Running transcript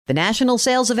The national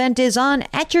sales event is on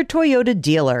at your Toyota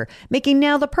dealer, making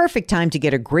now the perfect time to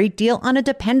get a great deal on a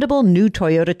dependable new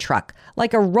Toyota truck,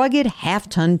 like a rugged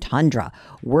half-ton Tundra.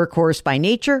 Workhorse by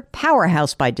nature,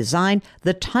 powerhouse by design,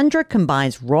 the Tundra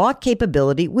combines raw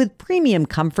capability with premium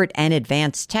comfort and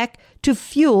advanced tech to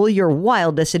fuel your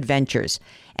wildest adventures.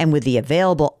 And with the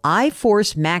available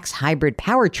iForce Max hybrid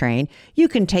powertrain, you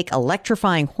can take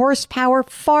electrifying horsepower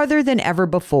farther than ever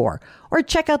before. Or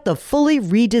check out the fully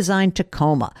redesigned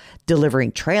Tacoma,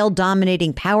 delivering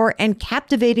trail-dominating power and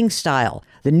captivating style.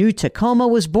 The new Tacoma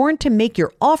was born to make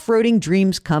your off-roading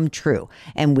dreams come true.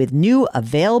 And with new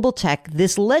available tech,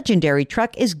 this legendary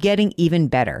truck is getting even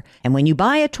better. And when you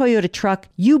buy a Toyota truck,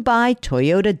 you buy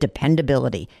Toyota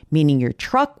dependability, meaning your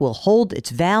truck will hold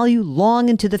its value long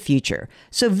into the future.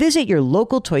 So visit your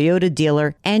local Toyota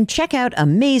dealer and check out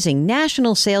amazing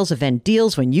national sales event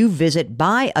deals when you visit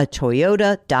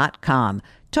buyatoyota.com.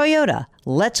 Toyota,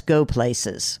 let's go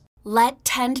places. Let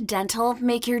Tend Dental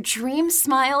make your dream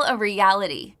smile a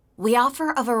reality. We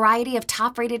offer a variety of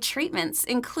top-rated treatments,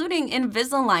 including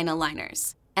Invisalign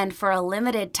aligners. And for a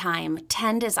limited time,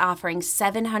 Tend is offering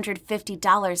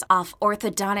 $750 off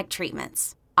orthodontic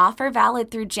treatments. Offer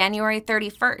valid through January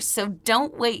 31st, so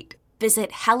don't wait. Visit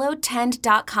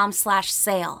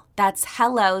hellotend.com/sale. That's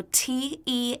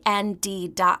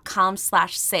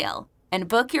hellotend.com/sale. And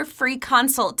book your free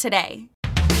consult today.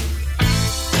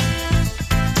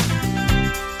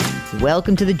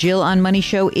 Welcome to the Jill on Money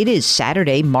Show. It is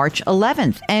Saturday, March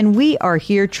 11th, and we are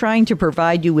here trying to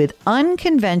provide you with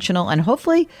unconventional and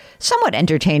hopefully somewhat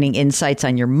entertaining insights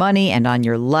on your money and on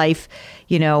your life.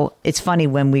 You know, it's funny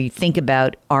when we think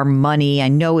about our money. I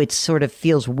know it sort of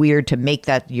feels weird to make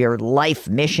that your life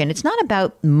mission. It's not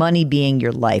about money being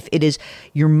your life. It is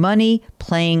your money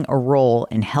playing a role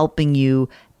in helping you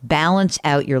balance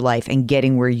out your life and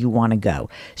getting where you want to go.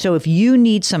 So if you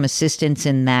need some assistance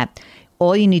in that,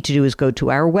 all you need to do is go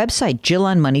to our website,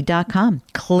 JillOnMoney.com.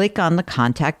 Click on the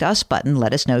Contact Us button.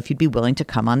 Let us know if you'd be willing to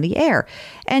come on the air.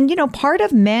 And, you know, part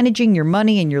of managing your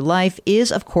money in your life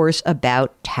is, of course,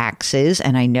 about taxes.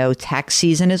 And I know tax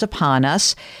season is upon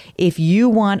us. If you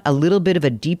want a little bit of a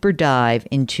deeper dive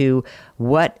into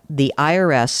what the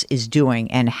IRS is doing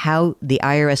and how the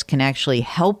IRS can actually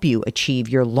help you achieve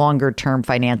your longer term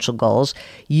financial goals,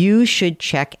 you should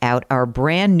check out our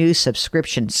brand new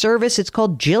subscription service. It's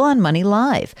called Jill on Money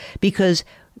Live, because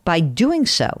by doing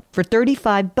so, for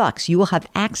 $35, you will have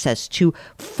access to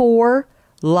 4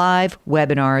 live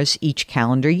webinars each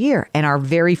calendar year. And our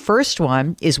very first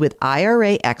one is with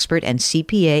IRA expert and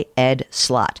CPA Ed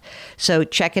Slott. So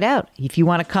check it out. If you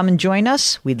want to come and join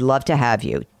us, we'd love to have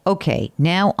you. Okay,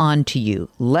 now on to you.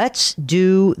 Let's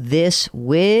do this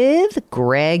with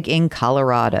Greg in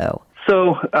Colorado.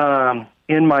 So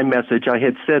in my message, I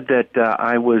had said that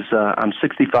I'm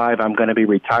 65. I'm going to be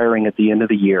retiring at the end of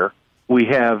the year. We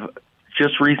have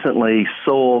just recently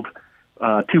sold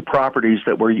 2 properties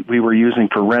that we were using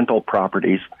for rental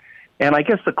properties. And I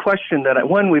guess the question that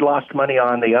one we lost money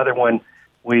on, the other one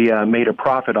we made a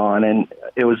profit on, and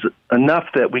it was enough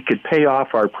that we could pay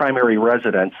off our primary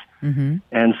residence. Mm-hmm.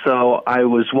 And so I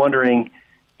was wondering,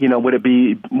 you know, would it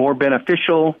be more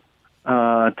beneficial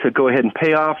to go ahead and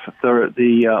pay off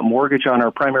the mortgage on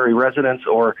our primary residence,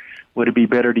 or would it be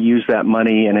better to use that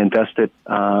money and invest it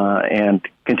and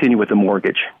continue with the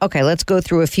mortgage? Okay, let's go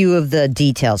through a few of the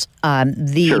details.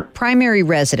 The primary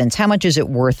residence, how much is it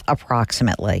worth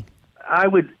approximately? I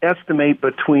would estimate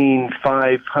between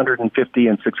 $550,000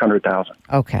 and $600,000.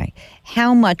 Okay.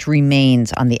 How much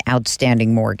remains on the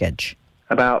outstanding mortgage?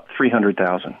 About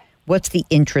 $300,000. What's the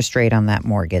interest rate on that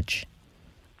mortgage?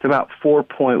 It's about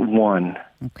 4.1.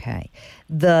 Okay.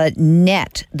 The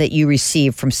net that you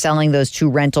received from selling those 2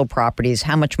 rental properties,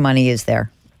 how much money is there?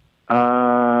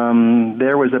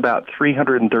 There was about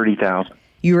 $330,000.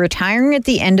 You're retiring at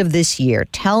the end of this year.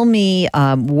 Tell me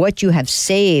what you have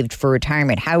saved for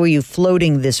retirement. How are you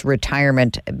floating this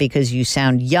retirement? Because you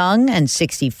sound young, and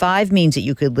 65 means that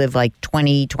you could live like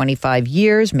 20, 25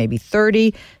 years, maybe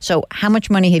 30. So how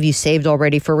much money have you saved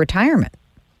already for retirement?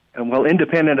 Well,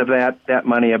 independent of that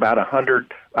money, about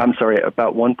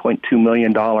 $1.2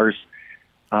 million.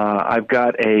 I've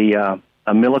got a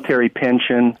military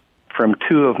pension from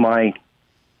 2 of my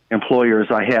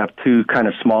employers. I have 2 kind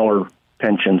of smaller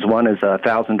pensions. One is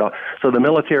 $1,000. So the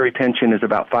military pension is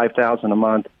about $5,000 a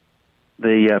month.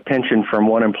 The pension from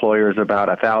one employer is about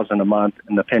 $1,000 a month,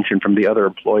 and the pension from the other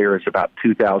employer is about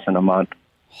 $2,000 a month.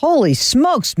 Holy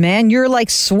smokes, man! You're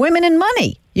like swimming in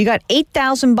money. You got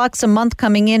 $8,000 a month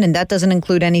coming in, and that doesn't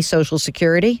include any Social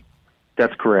Security?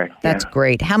 That's correct. That's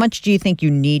great. How much do you think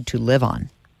you need to live on?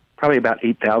 Probably about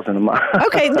 $8,000 a month.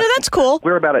 Okay, no, that's cool.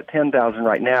 We're about at $10,000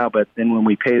 right now, but then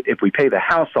if we pay the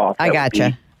house off, I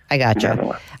gotcha.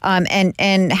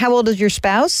 And how old is your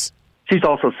spouse? She's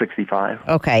also 65.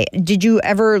 Okay. Did you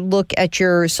ever look at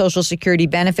your Social Security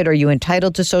benefit? Are you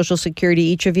entitled to Social Security,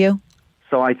 each of you?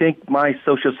 So I think my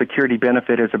Social Security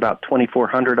benefit is about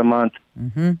 $2,400 a month,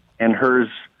 and hers.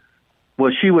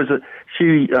 Well, she was a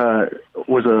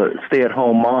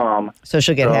stay-at-home mom, so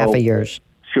she'll get half of yours.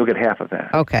 She'll get half of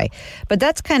that. Okay. But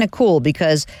that's kind of cool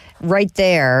because right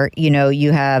there, you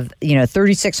have,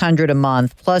 $3,600 a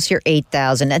month plus your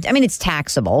 $8,000. I mean, it's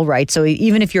taxable, right? So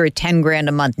even if you're at $10,000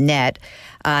 a month net,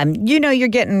 you're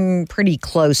getting pretty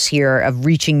close here of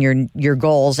reaching your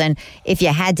goals. And if you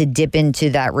had to dip into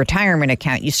that retirement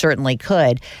account, you certainly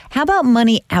could. How about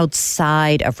money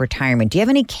outside of retirement? Do you have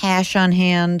any cash on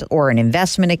hand or an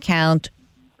investment account?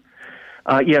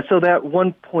 Yeah, so that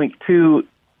 1.2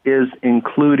 is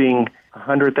including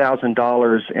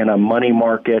 $100,000 in a money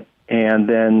market, and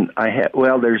then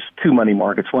there's two money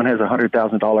markets. One has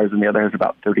 $100,000 and the other has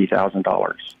about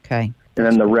 $30,000. Okay. And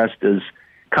then the rest is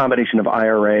a combination of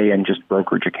IRA and just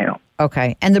brokerage account.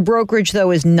 Okay. And the brokerage, though,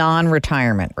 is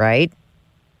non-retirement, right?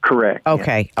 Correct.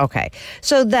 Okay. Yeah. Okay.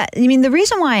 So the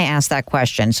reason why I asked that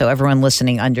question, so everyone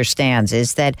listening understands,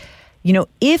 is that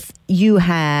if you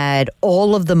had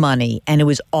all of the money and it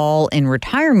was all in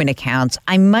retirement accounts,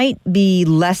 I might be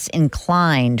less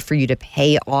inclined for you to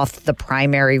pay off the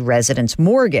primary residence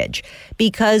mortgage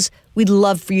because we'd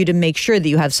love for you to make sure that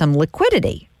you have some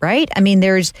liquidity, right? I mean,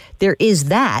 there is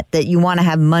that you want to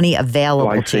have money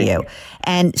available to you.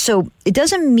 And so it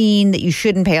doesn't mean that you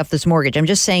shouldn't pay off this mortgage. I'm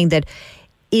just saying that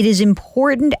it is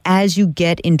important as you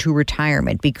get into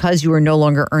retirement, because you are no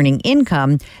longer earning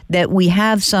income, that we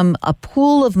have a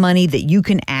pool of money that you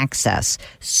can access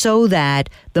so that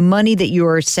the money that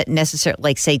you're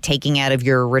like say taking out of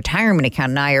your retirement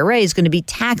account, an IRA, is going to be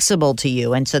taxable to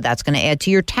you. And so that's going to add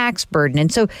to your tax burden. And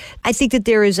so I think that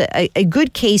there is a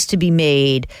good case to be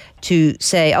made to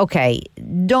say, okay,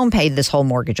 don't pay this whole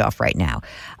mortgage off right now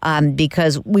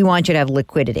because we want you to have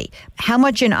liquidity. How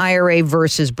much in IRA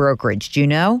versus brokerage? Do you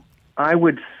know? I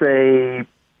would say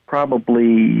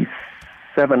probably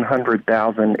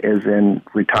 $700,000 is in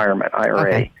retirement IRA.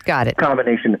 Okay, got it.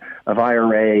 Combination of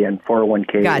IRA and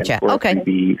 401k. Gotcha. And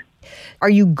 403b. Okay. Are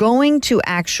you going to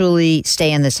actually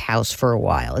stay in this house for a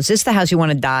while? Is this the house you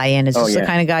want to die in? Is this the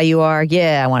kind of guy you are?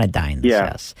 Yeah, I want to die in this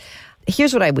house.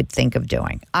 Here's what I would think of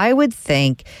doing. I would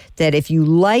think that if you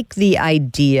like the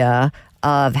idea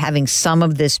of having some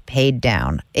of this paid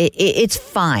down, it's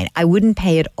fine. I wouldn't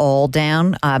pay it all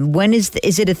down. When is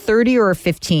it a 30 or a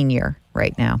 15 year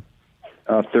right now?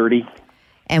 30.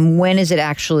 And when is it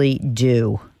actually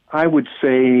due? I would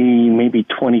say maybe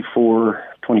 24,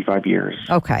 25 years.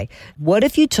 Okay. What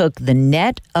if you took the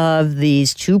net of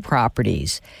these two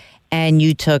properties and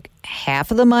you took half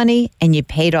of the money and you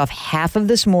paid off half of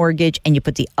this mortgage and you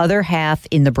put the other half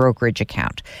in the brokerage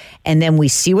account? And then we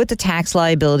see what the tax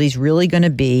liability is really going to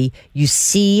be. You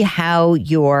see how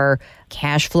your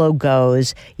cash flow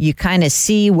goes. You kind of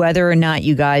see whether or not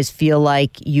you guys feel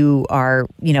like you are,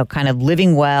 kind of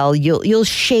living well. You'll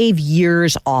shave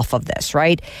years off of this,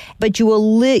 right? But you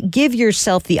will give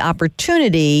yourself the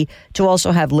opportunity to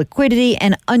also have liquidity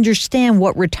and understand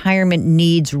what retirement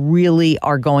needs really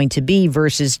are going to be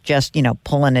versus just,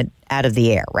 pulling it out of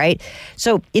the air, right?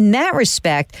 So in that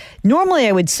respect, normally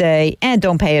I would say,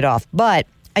 don't pay it off. But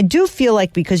I do feel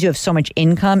like because you have so much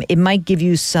income, it might give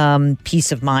you some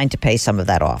peace of mind to pay some of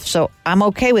that off. So I'm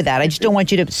okay with that. I just don't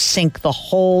want you to sink the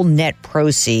whole net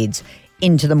proceeds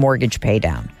into the mortgage pay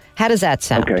down. How does that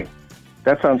sound? Okay.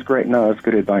 That sounds great. No, that's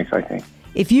good advice, I think.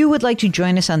 If you would like to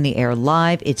join us on the air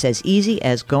live, it's as easy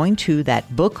as going to that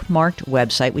bookmarked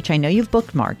website, which I know you've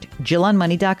bookmarked,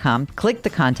 JillOnMoney.com. Click the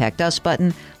Contact Us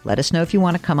button. Let us know if you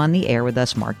want to come on the air with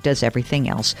us. Mark does everything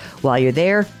else. While you're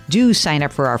there, do sign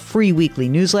up for our free weekly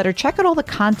newsletter. Check out all the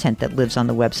content that lives on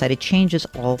the website. It changes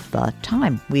all the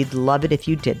time. We'd love it if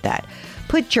you did that.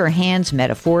 Put your hands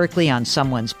metaphorically on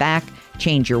someone's back.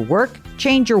 Change your work,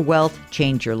 change your wealth,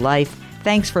 change your life.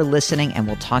 Thanks for listening, and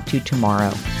we'll talk to you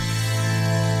tomorrow.